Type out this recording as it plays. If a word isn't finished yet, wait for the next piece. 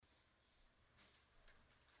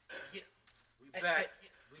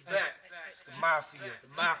It's the mafia,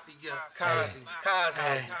 Kazi,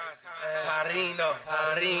 Parino,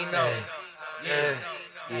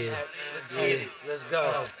 yeah, let's get it, let's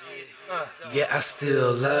go. Yeah, I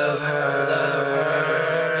still love her,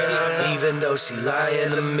 even though she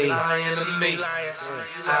lying to me.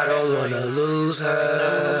 I don't wanna lose her,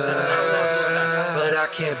 but I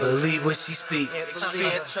can't believe what she speak.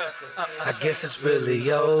 I guess it's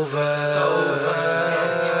really over.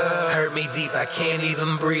 Hurt me deep, I can't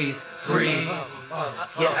even breathe.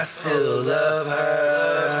 Yeah, I still love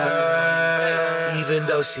her, even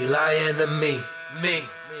though she lying to me.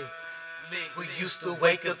 We used to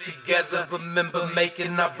wake up together, remember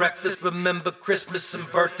making our breakfast, remember Christmas and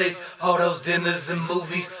birthdays, all those dinners and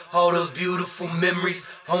movies, all those beautiful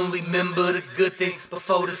memories. Only remember the good things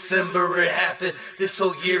before December it happened. This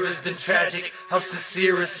whole year has been tragic, I'm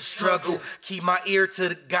sincere, it's a struggle. Keep my ear to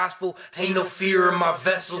the gospel, ain't no fear in my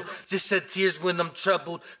vessel. Just shed tears when I'm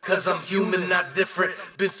troubled, cause I'm human, not different.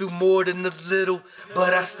 Been through more than a little,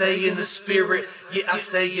 but I stay in the spirit. Yeah, I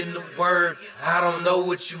stay in the word. I don't know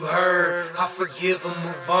what you heard, I forgive and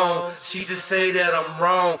move on. She just say that I'm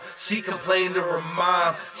wrong. She complained to her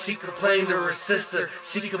mom, she complained to her sister,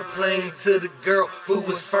 she complained to the girl who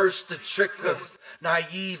was first to trick her.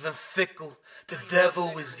 Naive and fickle, the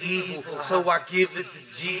devil is evil, so I give it to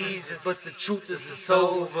Jesus. But the truth is it's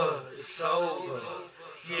over.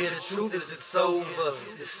 Yeah, the truth is it's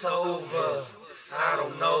over. I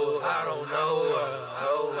don't know.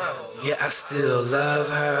 Yeah, I still love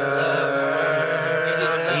her,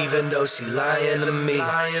 even though she lying to me.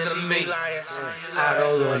 I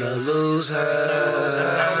don't wanna lose her,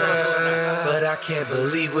 but I can't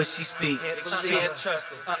believe what she speak.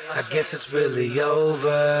 I guess it's really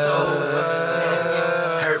over.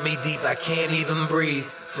 Hurt me deep, I can't even breathe.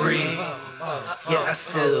 Yeah, I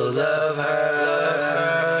still love her,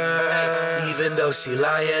 even though she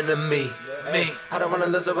lying to me. I don't wanna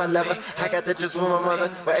lose her, I love her. I got that just from my mother.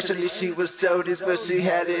 Well, actually she was Jody's, but she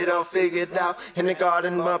had it all figured out. In the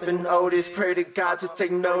garden bumping Otis, pray to God to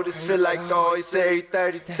take notice. Feel like always every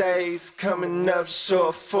 30 days coming up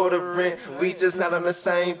short for the rent. We just not on the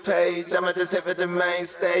same page. I'ma just head for the main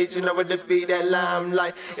stage. You know what to be that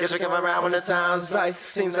limelight. Guess you come around when the time's right.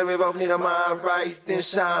 Seems like we both need a mind right, then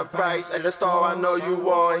shine bright. Like the star I know you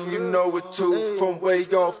are, and you know it too. From where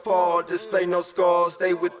you're fall, display no scars,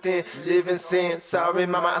 stay within, living sin. Sorry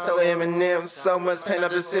mama, I stole Eminem. So much pain, I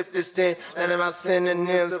just sip this gin. None of my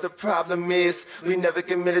synonyms. The problem is we never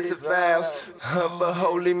committed to vows of a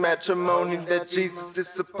holy matrimony that Jesus is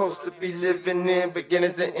supposed to be living in,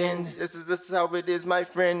 beginning to end. This is how it is, my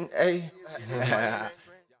friend. Ay.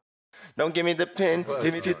 Don't give me the pen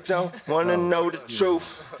if you don't wanna know the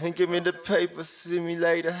truth, and give me the paper, see me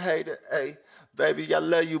later, hater. Ay. Baby, I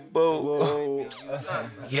love you, boo.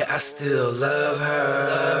 Yeah, I still love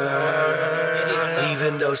her,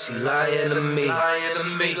 even though she lying to me.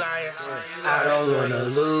 I don't wanna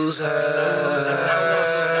lose her,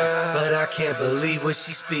 but I can't believe what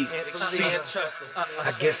she speak.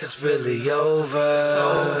 I guess it's really over.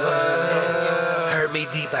 Hurt me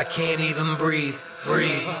deep, I can't even breathe.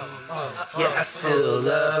 Yeah, I still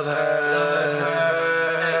love her,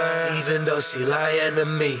 even though she lying to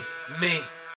me.